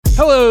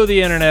Hello,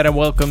 the internet, and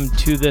welcome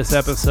to this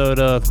episode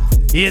of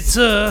It's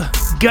a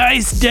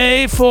Geist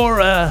Day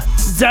for a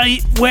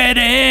Zeit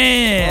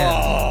Wedding.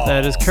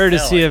 That is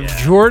courtesy of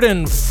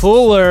Jordan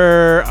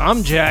Fuller.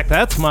 I'm Jack.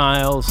 That's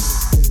Miles.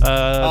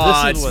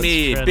 It's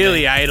me, trending.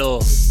 Billy Idol.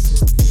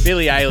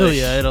 Billy Eilish.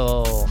 Billy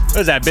Idol. What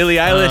is that, Billie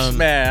Eilish?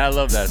 Man, I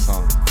love that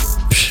song.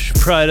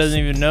 Probably doesn't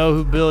even know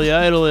who Billy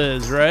Idol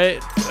is,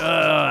 right?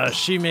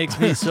 She makes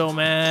me so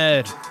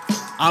mad.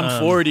 I'm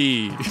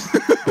 40.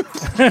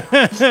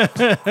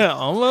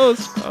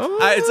 Almost.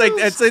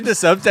 It's like the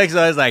subtext.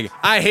 I was like,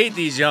 I hate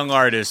these young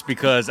artists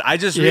because I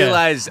just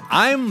realized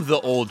I'm the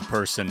old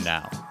person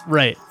now.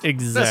 Right,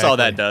 exactly. That's all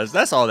that does.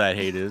 That's all that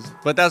hate is.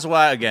 But that's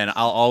why, again, I'm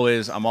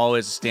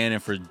always standing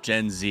for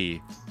Gen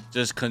Z.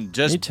 Just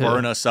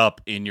burn us up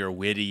in your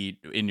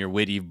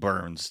witty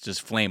burns.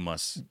 Just flame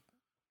us.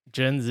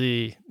 Gen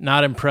Z,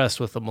 not impressed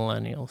with the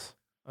millennials.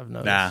 I've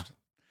noticed. Nah.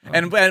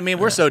 And I mean,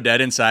 we're so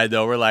dead inside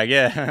though. We're like,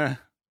 yeah.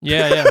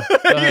 Yeah.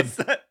 Go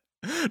ahead.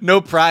 No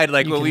pride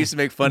like when we used to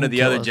make fun of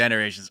the other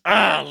generations.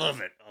 I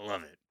love it.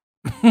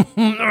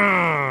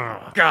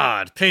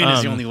 God, pain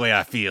is the only way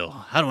I feel.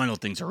 How do I know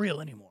things are real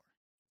anymore?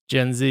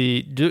 Gen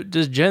Z,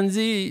 does Gen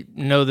Z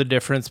know the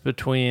difference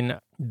between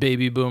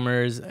baby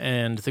boomers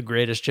and the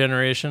greatest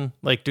generation?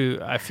 Like,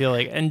 I feel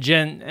like, and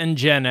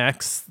Gen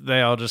X,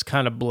 they all just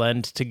kind of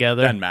blend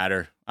together. Doesn't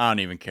matter. I don't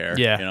even care.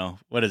 Yeah. You know,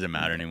 what does it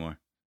matter anymore?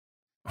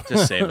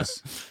 Just save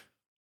us.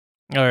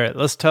 All right,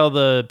 let's tell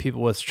the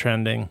people what's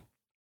trending.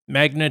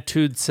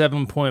 Magnitude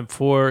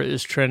 7.4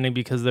 is trending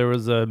because there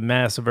was a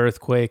massive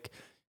earthquake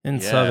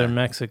in southern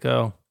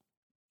Mexico.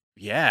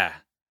 Yeah.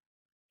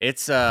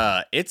 It's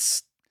hey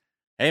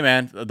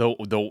man,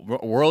 the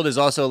world is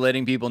also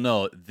letting people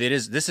know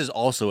this is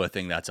also a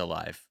thing that's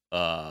alive.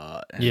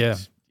 I'm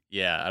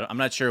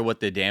not sure what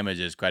the damage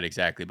is quite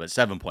exactly, but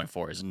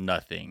 7.4 is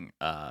nothing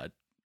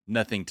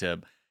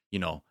to,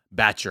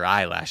 bat your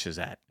eyelashes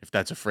at, if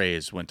that's a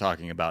phrase when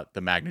talking about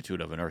the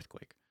magnitude of an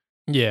earthquake.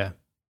 Yeah.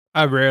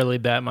 I rarely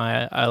bat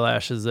my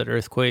eyelashes at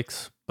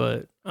earthquakes,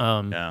 but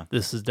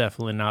this is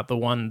definitely not the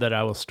one that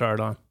I will start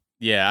on.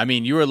 Yeah, I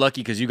mean, you were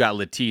lucky because you got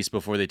Latisse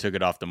before they took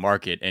it off the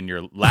market, and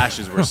your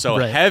lashes were so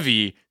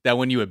heavy that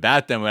when you would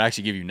bat them, it would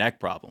actually give you neck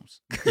problems.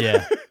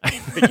 Yeah.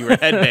 Like you were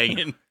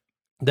headbanging.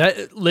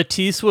 That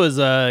Latisse was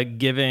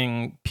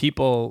giving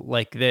people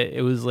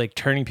it was like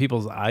turning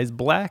people's eyes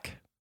black.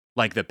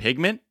 Like the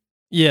pigment?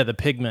 Yeah, the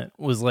pigment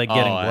was like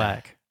getting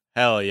black.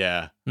 Hell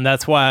yeah. And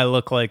that's why I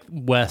look like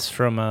Wes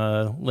from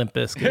Limp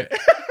Bizkit.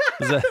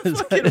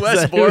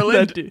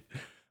 Westmoreland?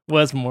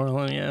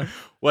 Westmoreland, yeah.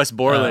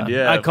 Westmoreland,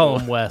 yeah. I call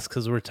him Wes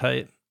because we're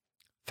tight.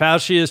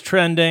 Fauci is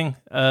trending.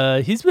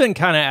 He's been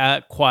kind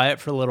of quiet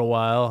for a little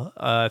while.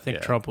 I think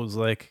Trump was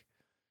like,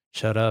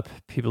 shut up.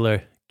 People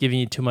are giving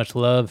you too much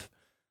love.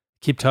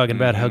 Keep talking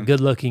about how good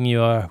looking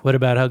you are. What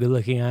about how good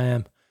looking I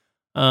am?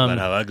 About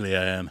how ugly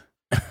I am.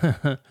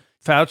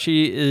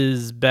 Fauci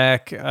is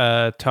back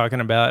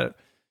talking about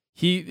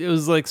it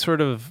was like sort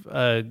of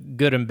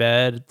good and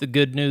bad. The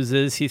good news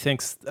is he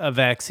thinks a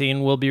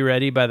vaccine will be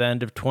ready by the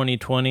end of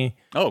 2020.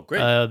 Oh,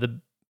 great.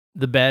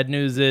 The bad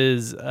news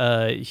is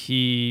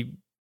he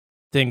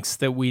thinks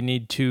that we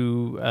need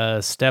to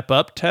step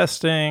up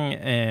testing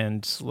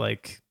and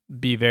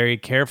be very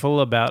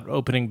careful about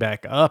opening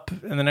back up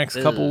in the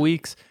next couple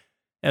weeks.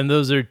 And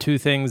those are two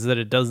things that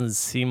it doesn't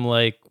seem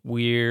like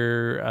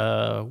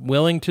we're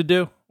willing to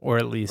do, or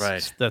at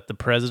least that the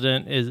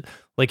president is.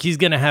 He's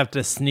going to have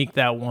to sneak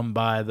that one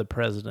by the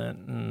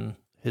president and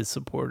his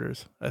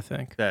supporters, I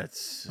think.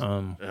 That's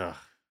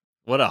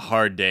what a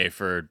hard day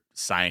for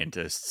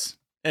scientists.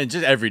 And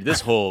just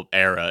this whole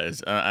era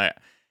is, I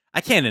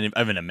can't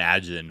even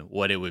imagine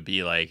what it would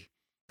be like.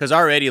 Because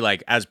already,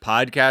 as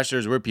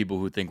podcasters, we're people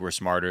who think we're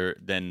smarter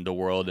than the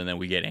world, and then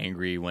we get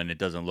angry when it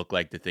doesn't look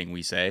like the thing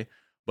we say.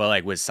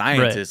 But with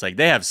scientists,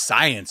 they have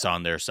science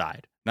on their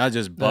side, not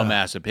just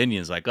bum-ass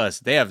opinions like us.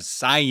 They have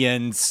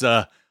science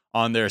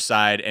on their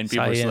side, and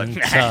people are just like,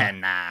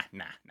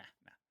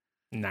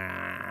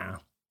 nah.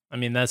 I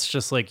mean, that's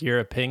just your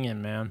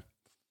opinion, man.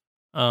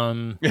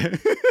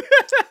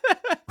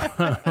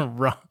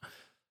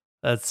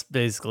 That's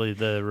basically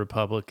the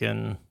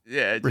Republican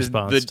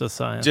response to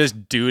science.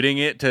 Just duding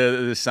it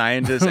to the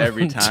scientists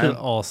every time. To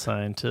all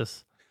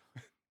scientists.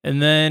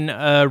 And then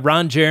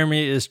Ron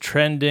Jeremy is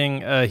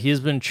trending. He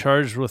has been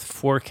charged with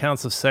 4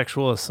 counts of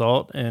sexual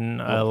assault in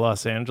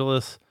Los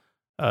Angeles.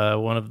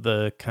 One of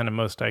the kind of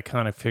most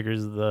iconic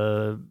figures of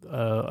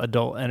the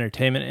adult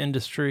entertainment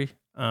industry.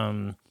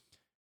 I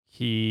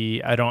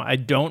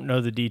don't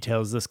know the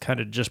details. This kind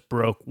of just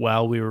broke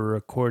while we were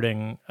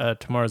recording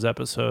tomorrow's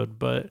episode,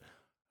 but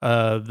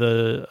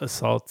the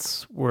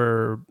assaults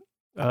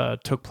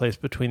took place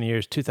between the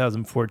years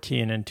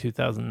 2014 and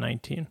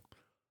 2019.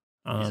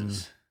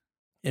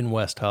 In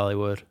West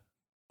Hollywood.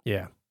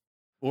 Yeah.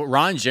 Well,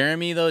 Ron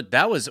Jeremy though,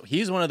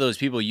 he's one of those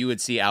people you would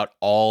see out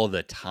all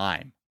the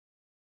time.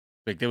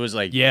 There was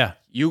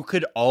you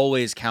could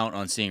always count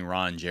on seeing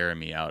Ron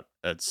Jeremy out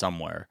at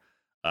somewhere.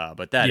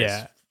 But that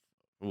is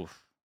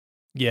oof.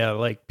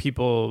 Yeah,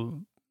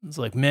 people It's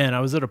like, man, I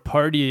was at a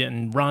party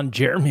and Ron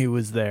Jeremy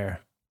was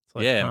there. It's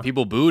like, and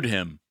people booed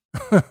him.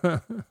 Yeah.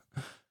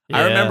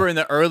 I remember in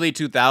the early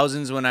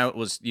 2000s when I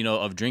was,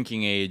 of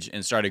drinking age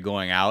and started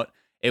going out,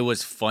 it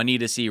was funny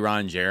to see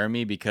Ron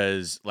Jeremy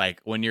because,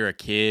 like, when you're a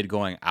kid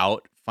going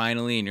out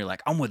finally and you're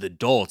like, I'm with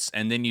adults,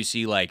 and then you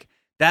see, like,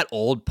 that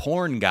old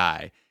porn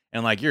guy,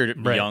 and, like, you're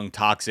a young,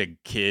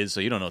 toxic kid, so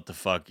you don't know what the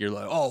fuck. You're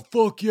like, oh,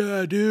 fuck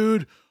yeah,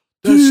 dude.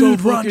 That's so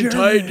fucking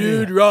tight,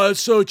 dude.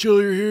 It's so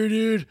chill you're here,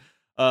 dude.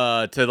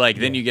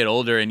 Then you get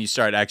older and you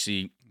start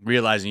actually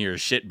realizing you're a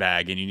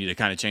shitbag and you need to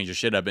kind of change your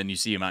shit up, and you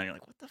see him out and you're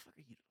like, what the fuck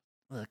are you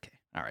doing? Okay.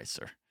 All right,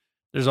 sir.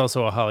 There's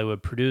also a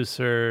Hollywood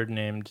producer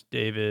named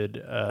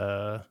David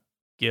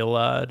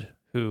Gilad,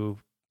 who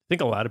I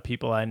think a lot of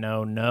people I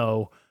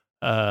know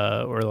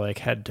or like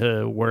had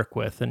to work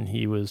with, and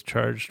he was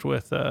charged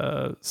with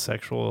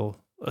sexual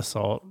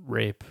assault,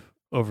 rape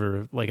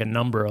over like a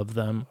number of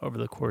them over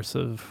the course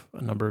of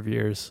a number of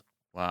years.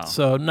 Wow.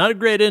 So not a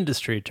great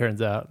industry,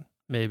 turns out,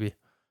 maybe,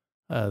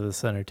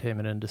 this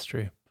entertainment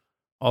industry.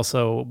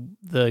 Also,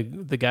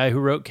 the guy who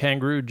wrote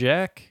Kangaroo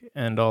Jack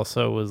and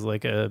also was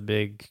like a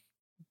big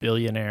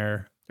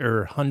billionaire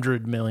or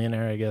 100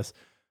 millionaire, I guess,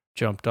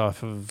 jumped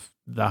off of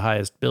the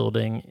highest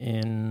building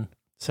in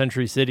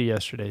Century City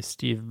yesterday,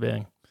 Steve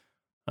Bing.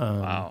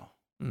 Wow.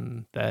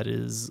 That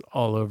is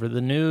all over the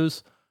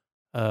news.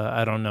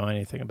 I don't know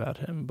anything about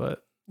him,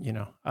 but,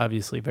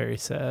 obviously very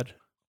sad.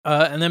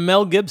 And then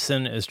Mel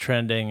Gibson is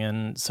trending,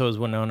 and so is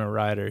Winona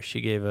Ryder.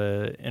 She gave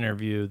an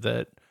interview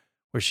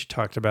where she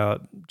talked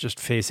about just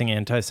facing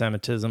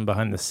anti-Semitism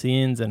behind the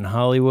scenes in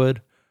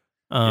Hollywood.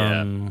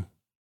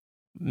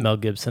 Mel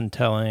Gibson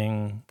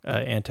telling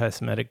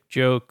anti-Semitic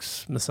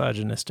jokes,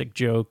 misogynistic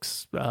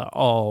jokes,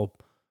 all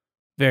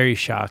very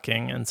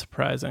shocking and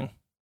surprising.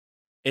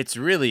 It's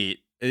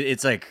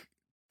like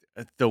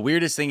the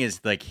weirdest thing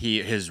is like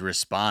his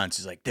response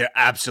is like, they're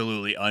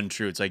absolutely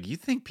untrue. It's like, you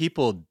think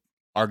people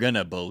are going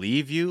to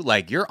believe you?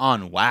 Like, you're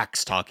on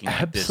wax talking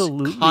like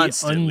absolutely this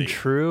constantly.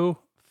 Untrue?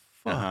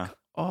 Fuck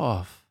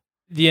off.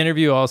 The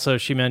interview also,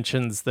 she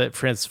mentions that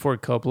Francis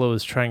Ford Coppola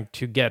was trying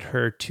to get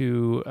her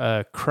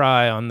to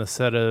cry on the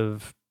set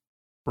of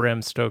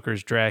Bram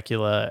Stoker's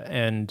Dracula,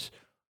 and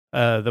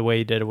the way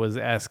he did it was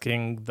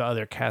asking the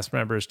other cast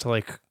members to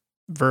like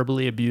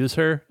verbally abuse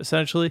her,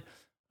 essentially,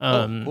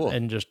 cool.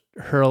 and just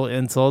hurl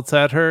insults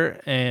at her,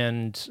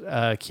 and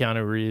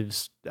Keanu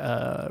Reeves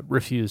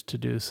refused to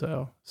do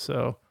so.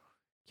 So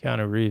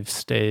Keanu Reeves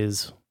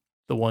stays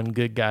the one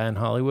good guy in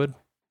Hollywood.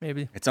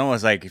 Maybe it's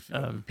almost like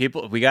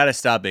we got to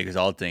stop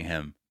exalting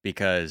him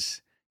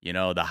because,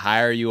 the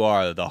higher you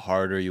are, the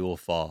harder you will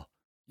fall.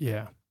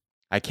 Yeah.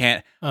 I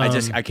can't,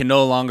 I can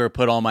no longer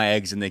put all my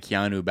eggs in the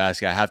Keanu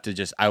basket.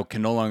 I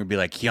can no longer be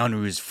like,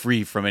 Keanu is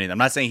free from anything. I'm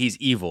not saying he's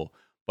evil,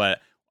 but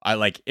I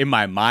like in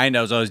my mind,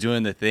 I was always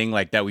doing the thing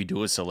like that we do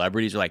with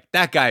celebrities. We're like,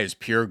 that guy is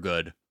pure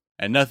good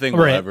and nothing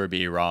will ever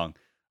be wrong.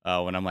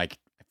 When I'm like,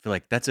 I feel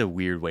like that's a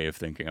weird way of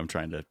thinking. I'm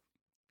trying to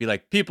be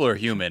like, people are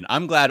human.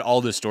 I'm glad all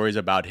the stories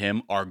about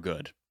him are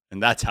good.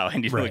 And that's how I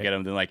need to look at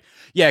him. Then like,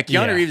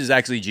 Keanu Reeves is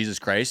actually Jesus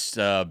Christ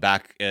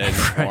back in the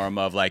form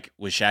of like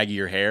with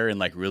shaggier hair and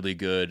like really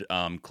good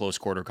close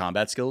quarter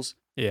combat skills.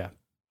 Yeah.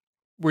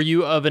 Were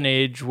you of an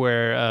age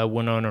where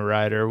Winona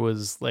Ryder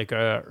was like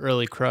a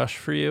early crush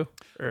for you?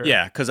 Or?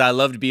 Yeah, because I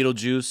loved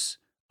Beetlejuice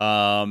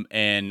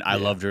and I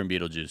loved her in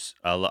Beetlejuice.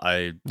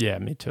 Yeah,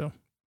 me too.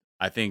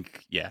 I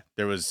think,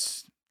 that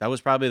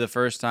was probably the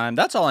first time.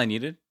 That's all I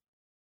needed.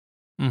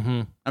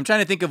 Mm-hmm. I'm trying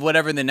to think of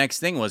whatever the next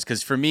thing was,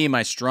 because for me,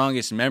 my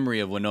strongest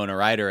memory of Winona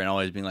Ryder and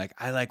always being like,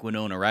 I like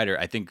Winona Ryder,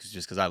 I think it's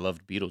just because I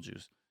loved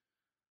Beetlejuice.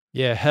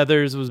 Yeah,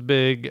 Heathers was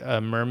big.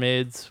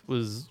 Mermaids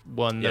was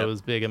one that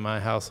was big in my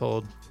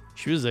household.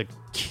 She was a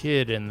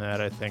kid in that,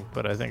 I think,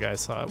 but I think I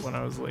saw it when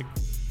I was like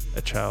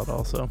a child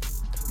also.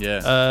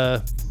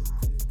 Yeah.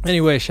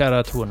 Anyway, shout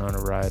out to Winona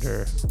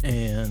Ryder.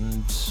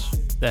 And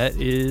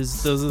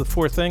those are the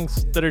 4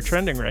 things that are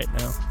trending right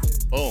now.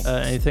 Oh.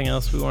 Anything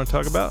else we want to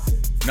talk about?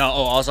 No.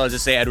 Oh, also I'll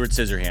just say Edward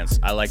Scissorhands.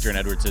 I liked her in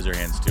Edward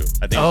Scissorhands too.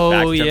 I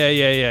think.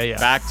 Yeah.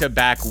 Back to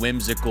back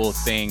whimsical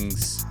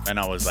things, and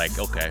I was like,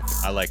 okay,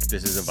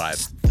 this is a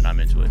vibe, and I'm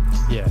into it.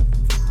 Yeah,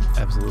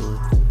 absolutely.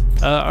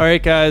 All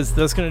right, guys,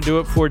 that's gonna do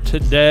it for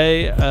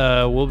today.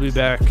 We'll be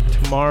back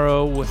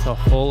tomorrow with a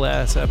whole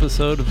ass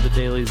episode of the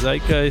Daily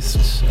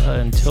Zeitgeist.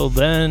 Until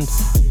then,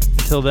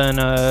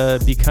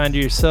 be kind to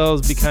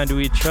yourselves, be kind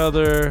to each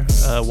other,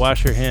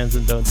 wash your hands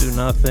and don't do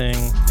nothing,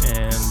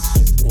 and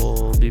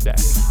we'll be back.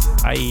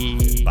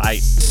 Bye. Bye.